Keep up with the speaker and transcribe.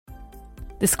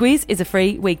The Squiz is a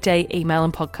free weekday email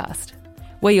and podcast.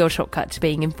 We're your shortcut to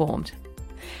being informed.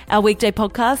 Our weekday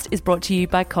podcast is brought to you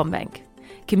by CommBank,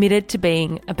 committed to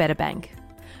being a better bank.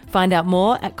 Find out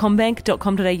more at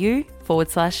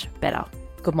commbank.com.au/better.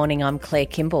 Good morning, I'm Claire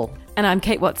Kimball. And I'm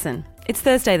Kate Watson. It's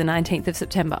Thursday the 19th of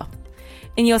September.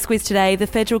 In your Squiz today, the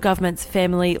federal government's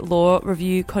family law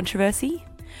review controversy,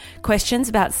 questions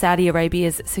about Saudi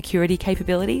Arabia's security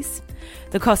capabilities,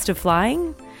 the cost of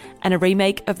flying, and a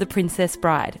remake of The Princess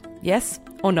Bride. Yes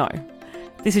or no?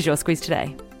 This is your Squiz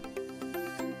today.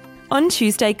 On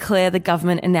Tuesday, Claire, the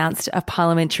government announced a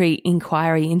parliamentary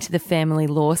inquiry into the family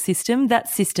law system. That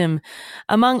system,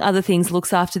 among other things,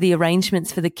 looks after the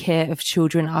arrangements for the care of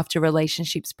children after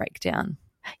relationships break down.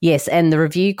 Yes, and the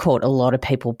review caught a lot of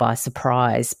people by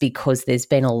surprise because there's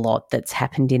been a lot that's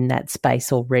happened in that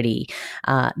space already.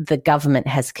 The government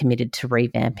has committed to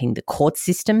revamping the court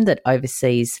system that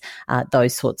oversees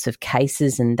those sorts of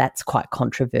cases, and that's quite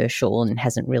controversial and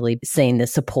hasn't really seen the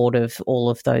support of all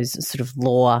of those sort of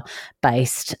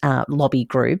law-based lobby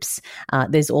groups.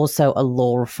 There's also a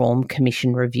Law Reform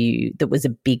Commission review that was a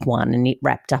big one, and it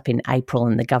wrapped up in April,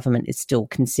 and the government is still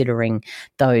considering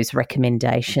those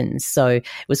recommendations. So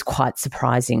it was quite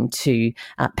surprising to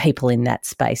people in that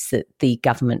space that the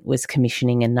government was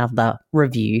commissioning another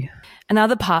review.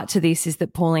 Another part to this is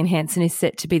that Pauline Hanson is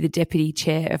set to be the deputy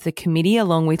chair of the committee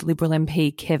along with Liberal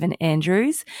MP Kevin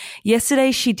Andrews.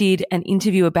 Yesterday she did an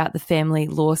interview about the family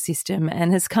law system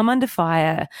and has come under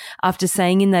fire after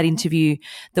saying in that interview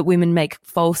that women make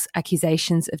false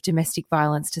accusations of domestic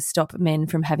violence to stop men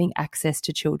from having access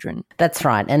to children. That's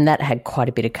right, and that had quite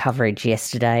a bit of coverage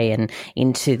yesterday and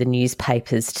into the newspapers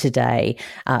today.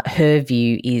 Her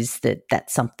view is that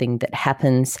that's something that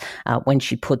happens. When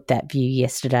she put that view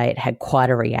yesterday, it had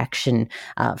quite a reaction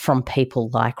from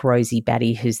people like Rosie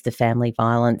Batty, who's the family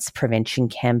violence prevention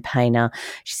campaigner.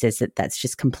 She says that that's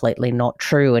just completely not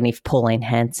true, and if Pauline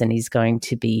Hanson is going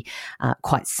to be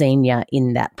quite senior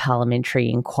in that parliamentary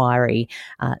inquiry,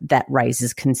 that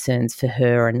raises concerns for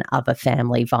her and other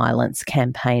family violence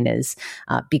campaigners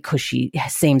because she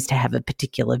seems to have a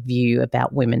particular view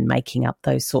about women making up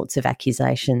those sorts of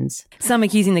accusations. Some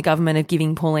accusing the government of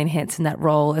giving Pauline Hanson that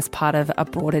role as part of a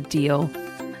broader deal.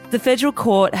 The federal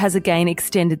court has again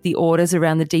extended the orders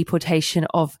around the deportation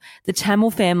of the Tamil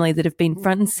family that have been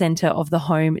front and centre of the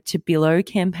Home to Billow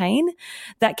campaign.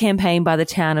 That campaign by the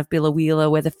town of Billawheeler,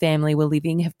 where the family were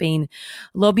living, have been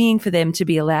lobbying for them to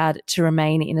be allowed to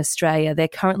remain in Australia. They're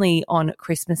currently on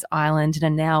Christmas Island and are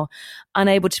now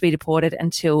unable to be deported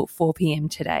until 4 p.m.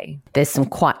 today. There's some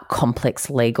quite complex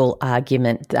legal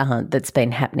argument that's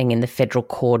been happening in the federal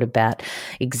court about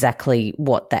exactly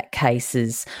what that case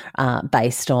is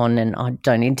based on, and I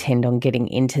don't intend on getting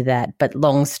into that. But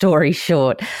long story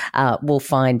short, we'll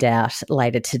find out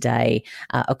later today,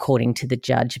 according to the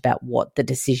judge, about what the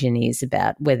decision is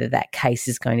about whether that case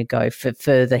is going to go for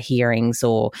further hearings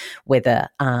or whether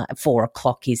 4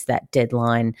 o'clock is that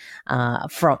deadline.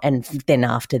 And then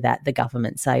after that, the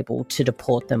government's able to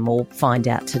deport them. We'll find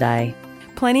out today.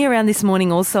 Plenty around this morning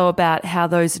also about how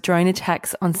those drone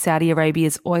attacks on Saudi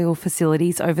Arabia's oil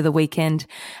facilities over the weekend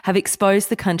have exposed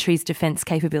the country's defence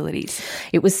capabilities.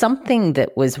 It was something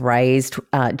that was raised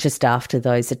just after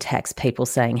those attacks, people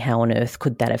saying how on earth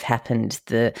could that have happened.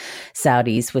 The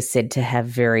Saudis were said to have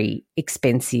very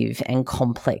expensive and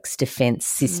complex defence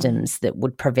systems that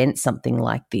would prevent something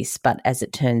like this. But as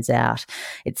it turns out,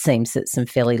 it seems that some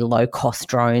fairly low-cost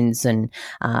drones and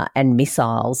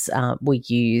missiles were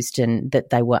used and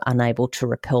that they were unable to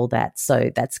repel that.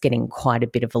 So that's getting quite a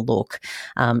bit of a look.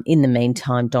 In the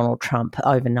meantime, Donald Trump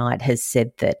overnight has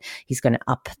said that he's going to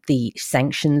up the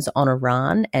sanctions on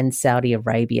Iran, and Saudi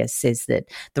Arabia says that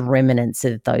the remnants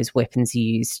of those weapons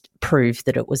used prove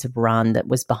that it was Iran that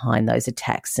was behind those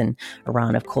attacks, and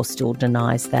Iran, of course, still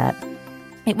denies that.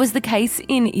 It was the case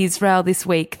in Israel this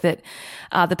week that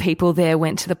the people there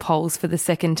went to the polls for the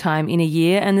second time in a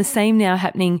year, and the same now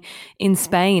happening in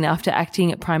Spain after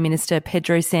acting Prime Minister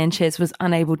Pedro Sanchez was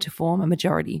unable to form a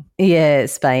majority. Yeah,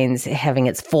 Spain's having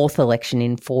its fourth election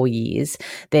in 4 years.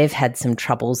 They've had some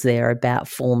troubles there about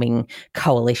forming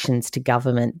coalitions to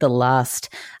government. The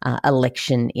last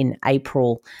election in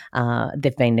April,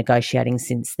 they've been negotiating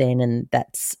since then, and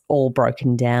that's all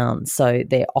broken down. So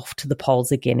they're off to the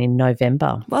polls again in November.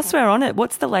 Whilst we're on it,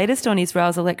 what's the latest on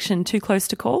Israel's election? Too close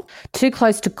to call? Too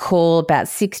close to call. About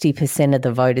 60% of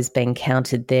the vote has been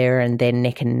counted there, and they're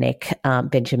neck and neck,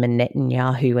 Benjamin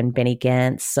Netanyahu and Benny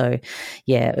Gantz. So,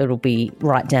 yeah, it'll be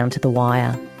right down to the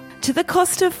wire. To the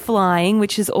cost of flying,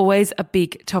 which is always a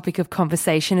big topic of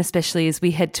conversation, especially as we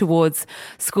head towards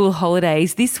school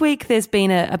holidays. This week, there's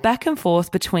been a back and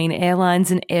forth between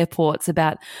airlines and airports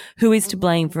about who is to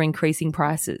blame for increasing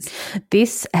prices.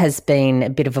 This has been a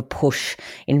bit of a push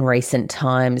in recent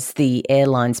times. The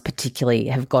airlines particularly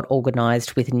have got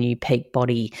organised with a new peak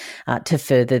body to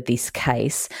further this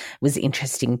case. It was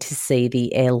interesting to see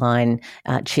the airline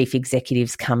chief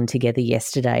executives come together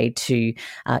yesterday to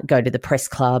go to the press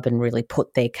club and really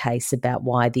put their case about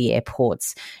why the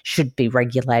airports should be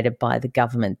regulated by the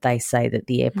government. They say that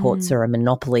the airports are a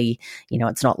monopoly. You know,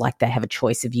 it's not like they have a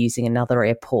choice of using another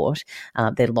airport.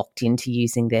 They're locked into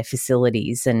using their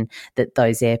facilities, and that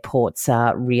those airports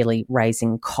are really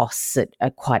raising costs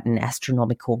at quite an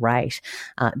astronomical rate.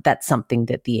 That's something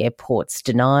that the airports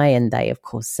deny, and they, of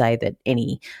course, say that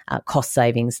any cost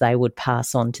savings they would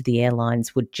pass on to the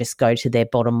airlines would just go to their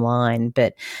bottom line.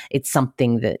 But it's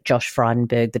something that Josh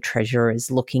Frydenberg, the Treasurer,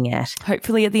 is looking at.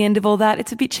 Hopefully at the end of all that,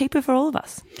 it's a bit cheaper for all of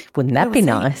us. Wouldn't that be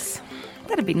nice?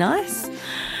 That'd be nice.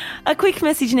 A quick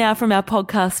message now from our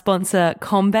podcast sponsor,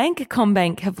 CommBank.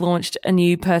 CommBank have launched a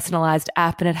new personalised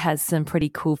app, and it has some pretty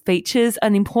cool features.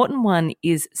 An important one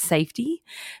is safety.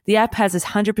 The app has a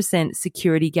 100%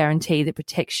 security guarantee that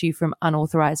protects you from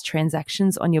unauthorised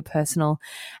transactions on your personal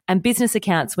and business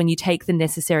accounts when you take the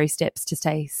necessary steps to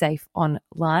stay safe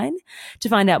online. To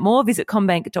find out more, visit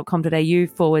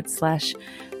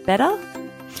commbank.com.au/better.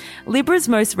 Libra's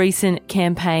most recent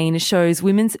campaign shows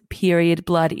women's period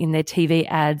blood in their TV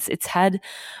ads. It's had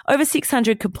over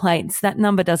 600 complaints. That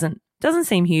number doesn't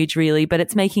seem huge really, but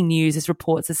it's making news as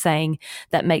reports are saying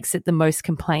that makes it the most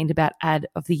complained about ad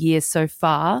of the year so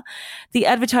far. The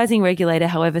advertising regulator,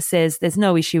 however, says there's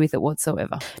no issue with it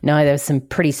whatsoever. No, there were some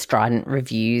pretty strident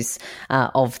reviews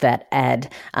of that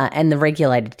ad, and the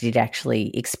regulator did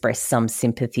actually express some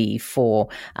sympathy for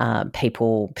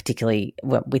people, particularly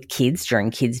with kids during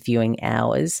kids viewing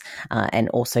hours and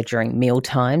also during meal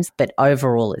times. But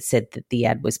overall, it said that the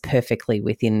ad was perfectly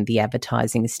within the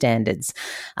advertising standards.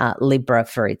 Libra,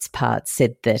 for its part,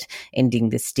 said that ending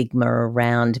the stigma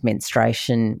around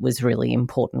menstruation was really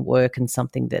important work and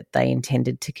something that they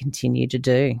intended to continue to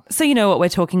do. So you know what we're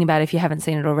talking about. If you haven't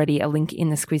seen it already, a link in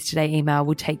the Squiz Today email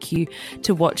will take you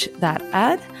to watch that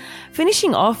ad.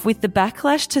 Finishing off with the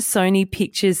backlash to Sony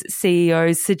Pictures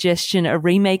CEO's suggestion a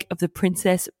remake of The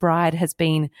Princess Bride has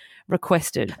been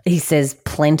requested. He says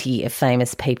plenty of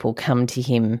famous people come to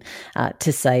him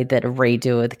to say that a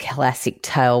redo of the classic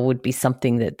tale would be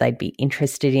something that they'd be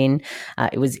interested in.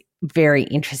 It was very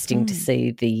interesting to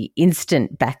see the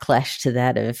instant backlash to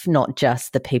that of not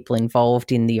just the people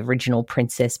involved in the original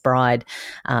Princess Bride,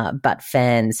 but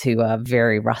fans who are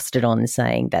very rusted on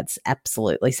saying that's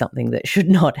absolutely something that should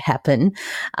not happen.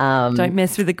 Don't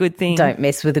mess with a good thing. Don't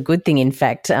mess with a good thing. In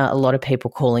fact, a lot of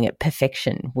people calling it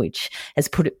perfection, which has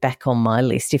put it back on my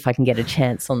list. If I can get a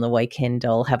chance on the weekend,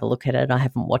 I'll have a look at it. I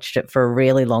haven't watched it for a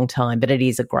really long time, but it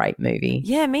is a great movie.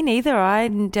 Yeah, me neither. I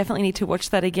definitely need to watch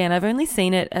that again. I've only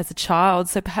seen it as a child,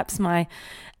 so perhaps my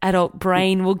adult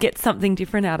brain will get something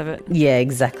different out of it. Yeah,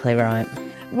 exactly right.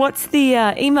 What's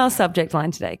the email subject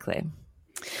line today, Claire?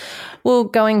 Well,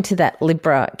 going to that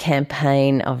Libra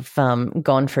campaign, I've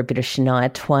gone for a bit of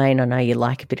Shania Twain. I know you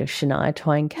like a bit of Shania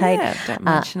Twain, Kate. Yeah, don't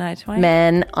mind Shania Twain.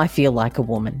 Man, I Feel Like a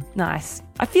Woman. Nice.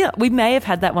 I feel we may have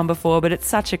had that one before, but it's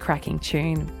such a cracking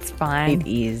tune. It's fine. It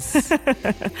is.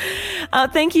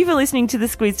 Thank you for listening to the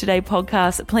Squiz Today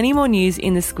podcast. Plenty more news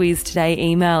in the Squiz Today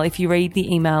email. If you read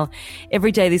the email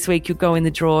every day this week, you'll go in the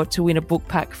draw to win a book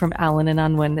pack from Allen and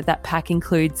Unwin. That pack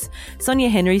includes Sonia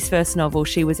Henry's first novel.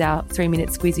 She was our 3-minute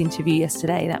Squiz interview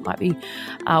yesterday. That might be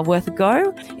worth a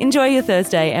go. Enjoy your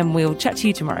Thursday, and we'll chat to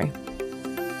you tomorrow.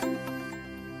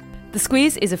 The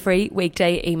Squiz is a free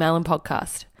weekday email and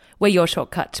podcast. We're your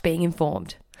shortcut to being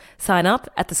informed. Sign up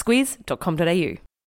at thesquiz.com.au.